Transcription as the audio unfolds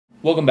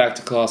Welcome back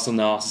to Colossal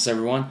Analysis,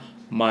 everyone.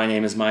 My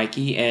name is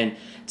Mikey, and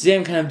today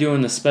I'm kind of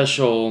doing a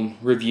special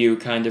review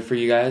for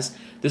you guys.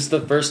 This is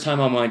the first time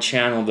on my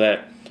channel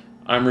that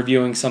I'm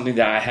reviewing something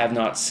that I have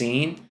not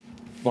seen.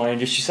 Want to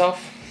introduce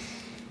yourself?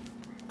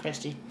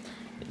 Christy.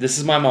 This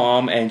is my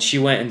mom, and she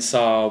went and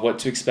saw What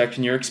to Expect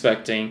When You're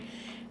Expecting,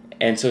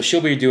 and so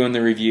she'll be doing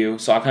the review,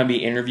 so I'll kind of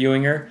be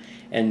interviewing her,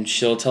 and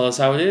she'll tell us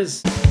how it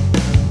is.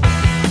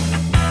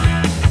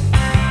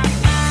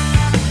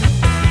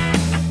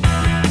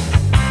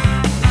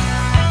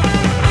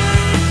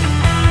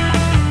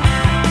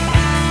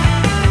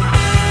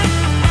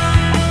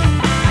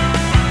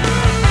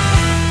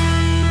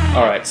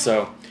 Alright,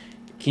 so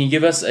can you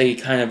give us a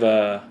kind of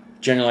a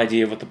general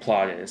idea of what the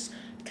plot is?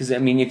 Because, I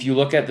mean, if you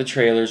look at the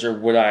trailers or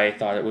what I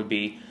thought it would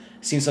be,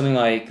 it seems something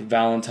like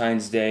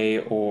Valentine's Day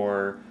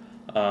or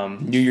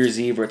New Year's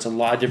Eve, where it's a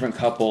lot of different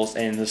couples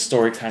and the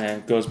story kind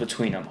of goes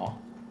between them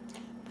all.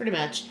 Pretty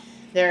much.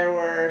 There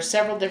were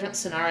several different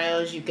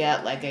scenarios. You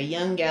get like a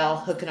young gal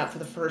hooking up for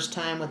the first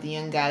time with a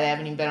young guy. They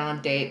haven't even been on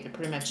a date. They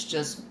pretty much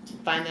just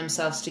find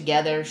themselves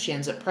together. She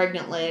ends up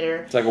pregnant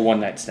later. It's like a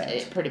one-night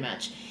stand. Pretty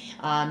much.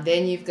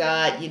 Then you've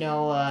got,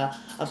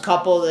 a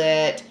couple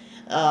that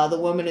the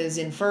woman is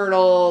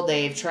infertile.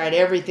 They've tried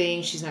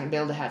everything. She's not going to be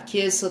able to have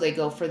kids, so they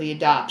go for the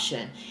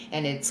adoption.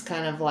 And it's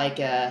kind of like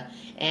a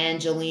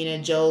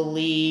Angelina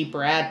Jolie,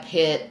 Brad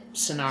Pitt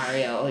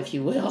scenario, if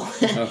you will.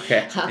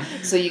 Okay.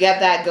 So you got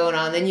that going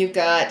on. Then you've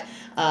got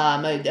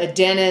a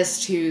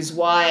dentist whose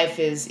wife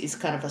is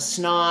kind of a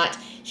snot.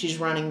 She's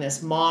running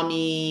this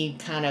mommy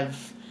kind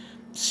of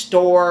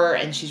store,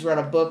 and she's wrote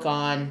a book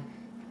on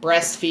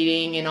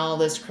breastfeeding and all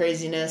this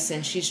craziness,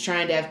 and she's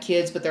trying to have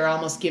kids, but they're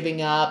almost giving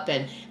up,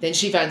 and then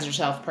she finds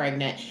herself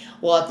pregnant.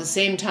 Well, at the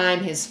same time,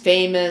 his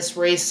famous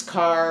race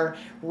car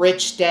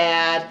rich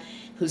dad,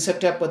 who's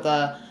hooked up with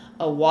a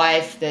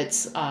wife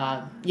that's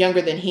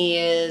younger than he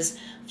is,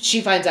 she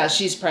finds out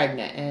she's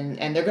pregnant,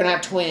 and they're going to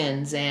have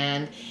twins,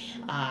 and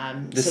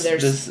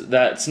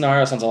that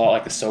scenario sounds a lot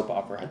like a soap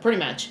opera. Pretty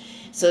much.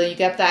 So you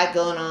got that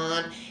going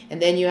on,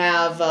 and then you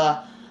have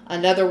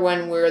another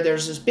one where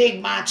there's this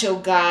big macho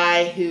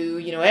guy who,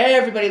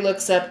 everybody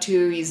looks up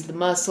to. He's the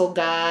muscle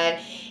guy,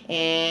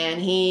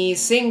 and he's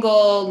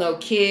single, no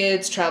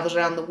kids, travels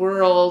around the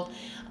world,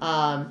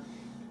 and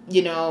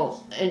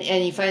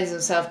he finds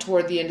himself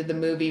toward the end of the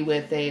movie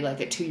with a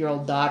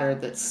 2-year-old daughter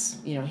that's,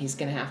 he's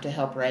going to have to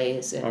help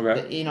raise. And,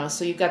 okay. But,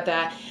 so you've got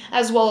that,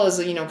 as well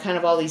as, kind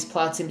of all these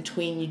plots in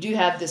between. You do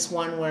have this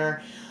one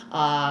where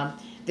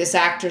this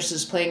actress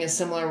is playing a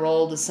similar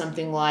role to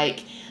something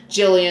like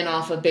Jillian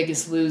off of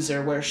Biggest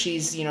Loser, where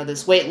she's,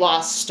 this weight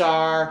loss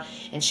star,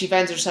 and she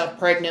finds herself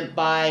pregnant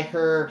by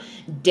her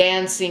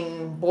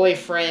dancing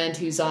boyfriend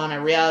who's on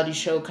a reality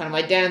show, kind of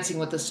like Dancing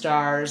with the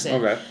Stars.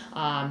 And, okay.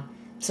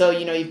 So,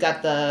 you've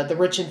got the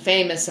rich and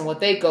famous and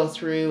what they go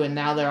through, and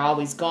now they're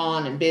always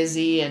gone and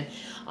busy, and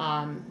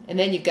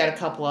then you've got a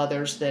couple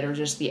others that are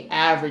just the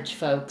average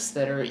folks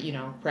that are,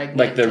 pregnant.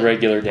 Like the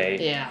regular day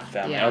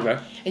family. Yeah. Okay.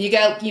 And you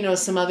got,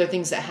 some other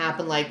things that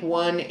happen, like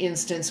one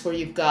instance where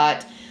you've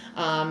got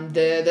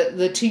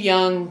the two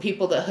young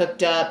people that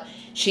hooked up.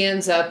 She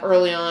ends up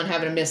early on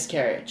having a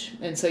miscarriage,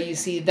 and so you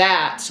see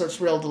that sort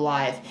of real to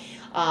life.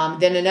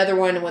 Then another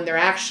one when they're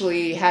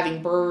actually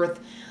having birth.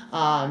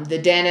 The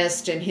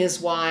dentist and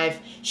his wife,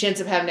 she ends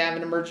up having to have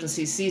an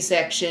emergency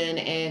C-section,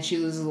 and she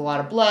loses a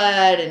lot of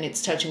blood, and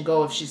it's touch and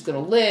go if she's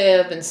going to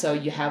live, and so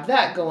you have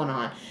that going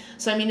on.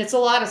 So, I mean, it's a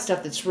lot of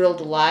stuff that's real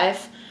to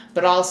life,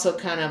 but also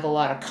kind of a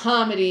lot of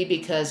comedy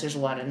because there's a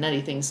lot of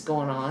nutty things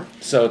going on.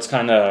 So it's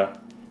kind of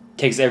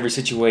takes every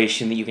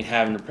situation that you can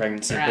have in a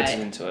pregnancy and puts it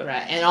into it.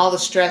 Right, and all the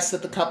stress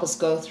that the couples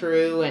go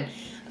through, and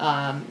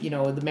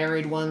the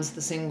married ones,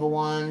 the single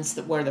ones,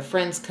 where the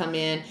friends come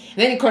in. And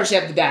then, of course, you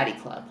have the daddy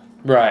club.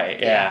 Right,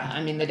 yeah.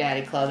 I mean, the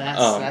daddy club,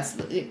 that's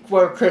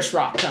where Chris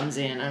Rock comes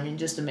in. I mean,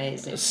 just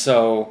amazing.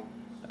 So,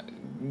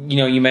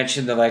 you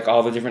mentioned that,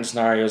 all the different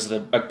scenarios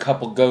that a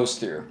couple goes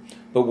through.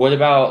 But what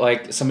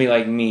about, somebody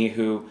like me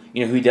who,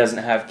 who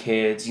doesn't have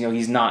kids,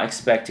 he's not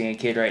expecting a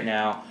kid right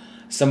now.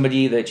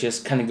 Somebody that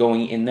just kind of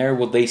going in there,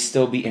 will they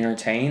still be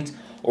entertained?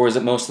 Or is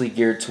it mostly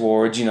geared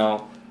towards,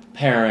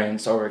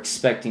 parents or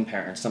expecting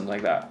parents, something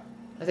like that?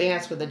 I think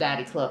that's where the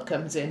daddy club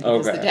comes in,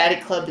 because the daddy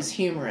club is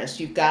humorous.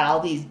 You've got all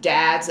these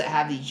dads that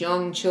have these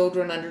young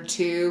children under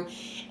 2,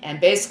 and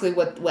basically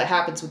what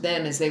happens with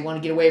them is they want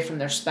to get away from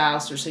their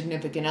spouse or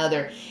significant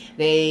other.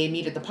 They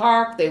meet at the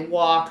park, they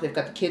walk, they've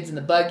got the kids in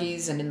the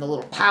buggies and in the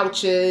little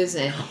pouches,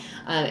 and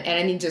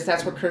I mean, just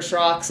that's where Chris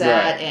Rock's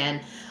at,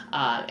 right.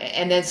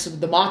 And then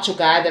the macho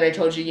guy that I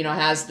told you,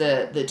 has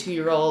the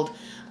 2-year-old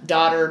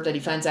daughter that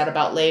he finds out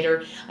about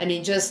later. I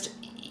mean,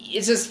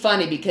 it's just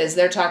funny because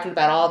they're talking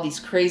about all these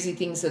crazy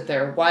things that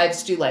their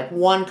wives do. Like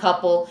one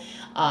couple,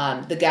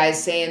 the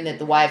guy's saying that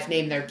the wife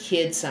named their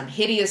kid some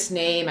hideous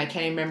name. I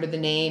can't even remember the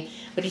name,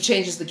 but he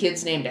changes the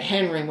kid's name to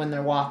Henry when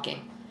they're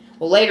walking.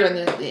 Well, later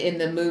in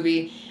the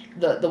movie,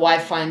 the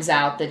wife finds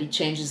out that he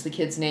changes the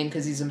kid's name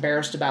because he's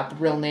embarrassed about the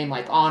real name,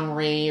 like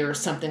Henri or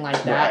something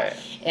like that.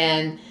 Right.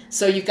 And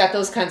so you've got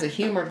those kinds of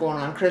humor going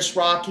on. Chris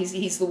Rock,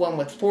 he's the one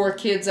with 4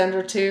 kids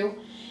under 2.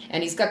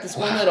 And he's got this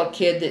one little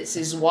kid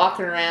that's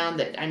walking around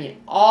that, I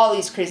mean, all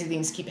these crazy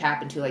things keep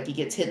happening to. Like, he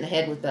gets hit in the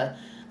head with the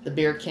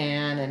beer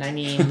can, and I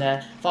mean,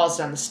 falls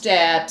down the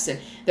steps. And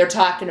they're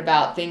talking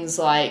about things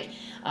like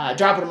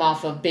dropping him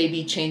off of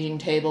baby changing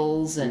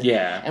tables.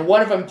 And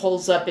one of them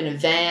pulls up in a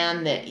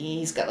van that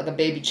he's got like a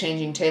baby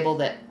changing table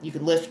that you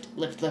can lift,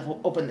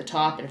 open the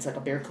top, and it's like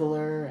a beer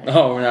cooler. And,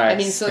 oh, nice. I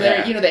mean, so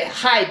they're, they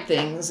hide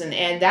things,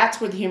 and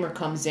that's where the humor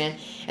comes in.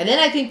 And then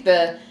I think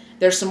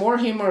there's some more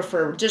humor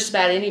for just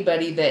about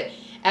anybody that,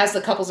 as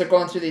the couples are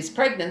going through these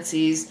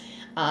pregnancies,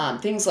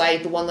 things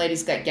like the one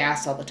lady's got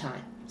gas all the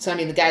time. So, I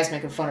mean, the guy's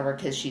making fun of her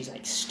because she's,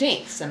 like,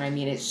 stinks. And, I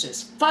mean, it's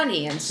just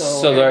funny. And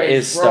so there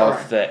is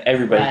stuff that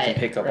everybody can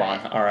pick up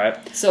on. All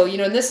right. So,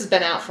 and this has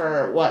been out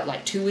for, what,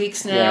 like 2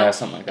 weeks now? Yeah,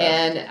 something like that.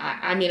 And,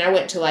 I mean, I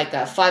went to, like,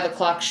 a 5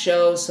 o'clock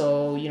show,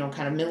 so,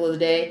 kind of middle of the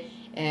day.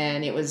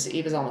 And it was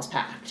almost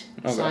packed.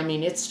 Okay. So, I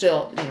mean, it's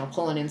still,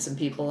 pulling in some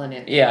people in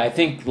it. Yeah, I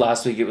think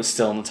last week it was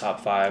still in the top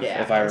 5,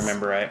 if I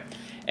remember right.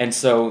 And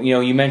so,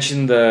 you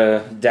mentioned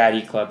the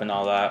Daddy Club and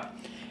all that.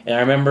 And I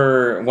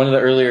remember one of the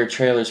earlier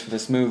trailers for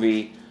this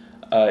movie,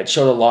 it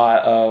showed a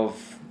lot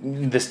of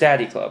this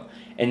Daddy Club.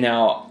 And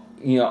now,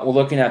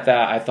 looking at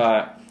that, I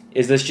thought,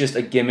 is this just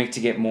a gimmick to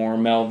get more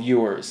male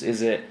viewers?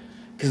 Is it...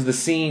 Because the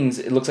scenes,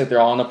 it looks like they're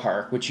all in the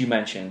park, which you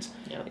mentioned.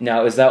 Yep.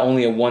 Now, is that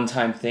only a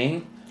one-time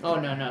thing? Oh,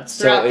 no. It's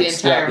throughout the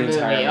entire movie.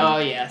 Oh,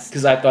 yes.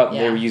 Because I thought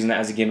they were using that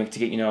as a gimmick to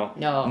get,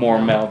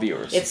 more male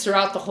viewers. It's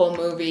throughout the whole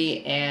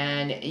movie,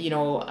 and,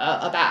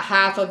 about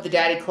half of the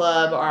Daddy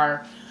Club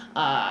are,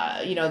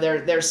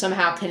 they're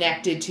somehow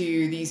connected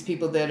to these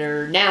people that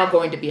are now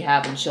going to be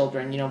having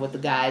children, with the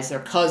guys, their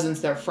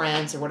cousins, their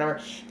friends, or whatever.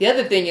 The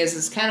other thing is,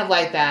 it's kind of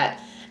like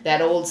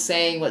that old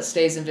saying,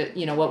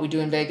 what we do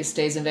in Vegas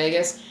stays in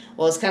Vegas.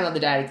 Well, it's kind of the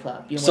Daddy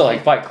Club. So,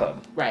 like Fight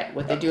Club. Right.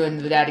 What they do in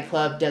the Daddy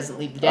Club doesn't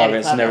leave the Daddy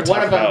Club. And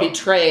one of them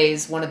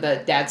betrays, one of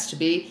the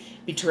dads-to-be,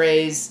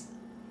 betrays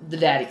the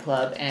Daddy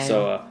Club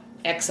and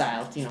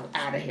exiled,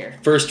 out of here.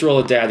 First rule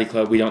of Daddy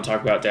Club, we don't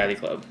talk about Daddy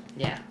Club.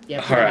 Yeah,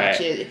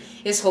 pretty much.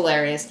 It's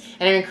hilarious.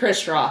 And I mean,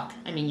 Chris Rock,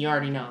 you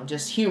already know,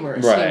 just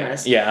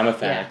humorous. Yeah, I'm a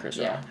fan of Chris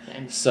Rock.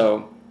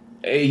 So,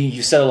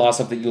 you said a lot of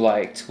stuff that you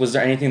liked. Was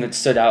there anything that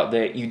stood out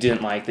that you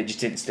didn't like that just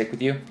didn't stick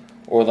with you?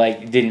 Or,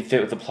 didn't fit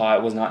with the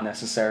plot, was not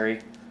necessary?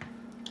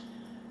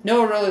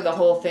 No, really, the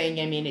whole thing,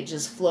 it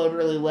just flowed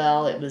really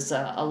well. It was,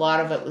 a lot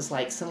of it was,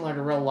 similar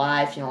to real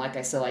life. Like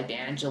I said, the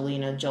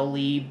Angelina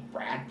Jolie,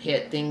 Brad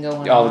Pitt thing going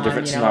on. All the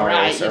different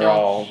scenarios are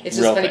all it's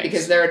just funny things.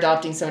 Because they're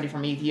adopting somebody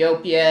from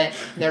Ethiopia. And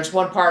there's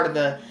one part of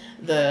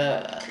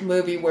the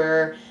movie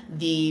where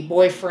the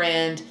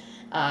boyfriend,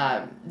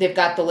 they've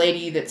got the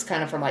lady that's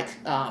kind of from,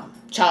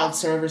 child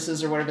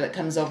services or whatever that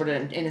comes over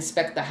to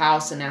inspect the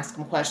house and ask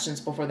them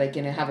questions before they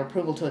can have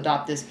approval to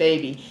adopt this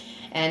baby.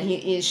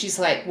 And she's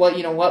like,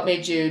 well, what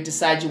made you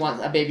decide you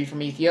want a baby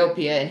from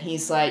Ethiopia? And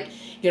he's like,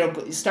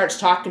 starts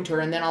talking to her,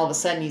 and then all of a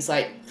sudden he's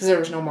like, because there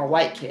was no more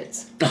white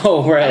kids.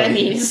 Oh, right. And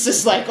it's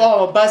just like,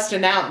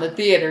 busting out in the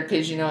theater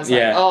because, it's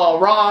like,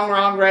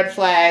 wrong, red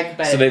flag.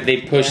 But, so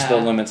they push the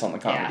limits on the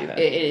comedy then.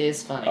 It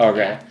is funny. Okay.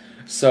 Yeah.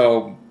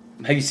 So...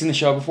 Have you seen the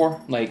show before?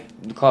 The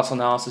Colossal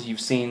Analysis you've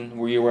seen?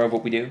 Were you aware of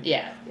what we do?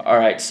 Yeah. All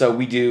right, so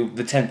we do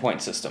the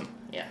 10-point system.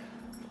 Yeah.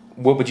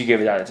 What would you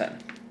give it out of 10?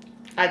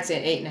 I'd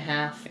say an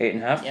 8.5.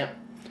 8.5? Yep.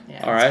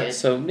 Yeah, all right, good.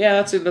 So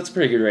that's a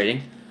pretty good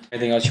rating.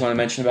 Anything else you want to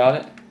mention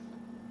about it?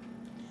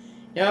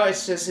 No,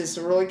 it's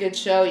a really good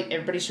show.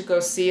 Everybody should go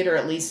see it, or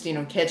at least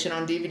catch it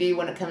on DVD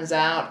when it comes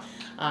out.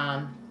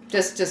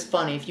 Just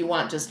funny if you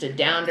want just a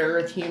down to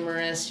earth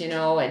humorous,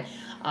 and.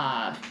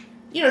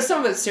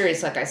 Some of it's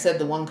serious. Like I said,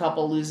 the one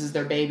couple loses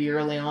their baby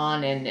early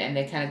on, and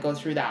they kind of go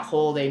through that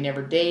whole they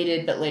never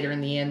dated, but later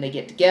in the end they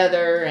get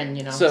together, and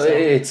So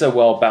it's a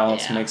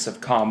well-balanced mix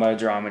of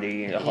comedy,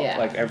 dramedy,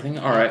 everything.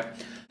 All right.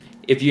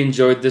 If you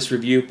enjoyed this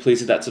review, please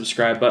hit that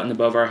subscribe button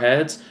above our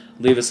heads.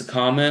 Leave us a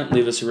comment.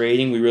 Leave us a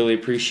rating. We really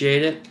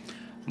appreciate it.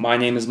 My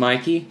name is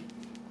Mikey.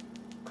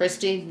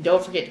 Christy,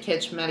 don't forget to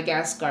catch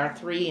Madagascar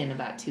 3 in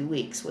about 2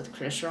 weeks with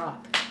Chris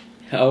Rock.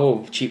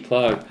 Oh, cheap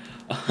plug.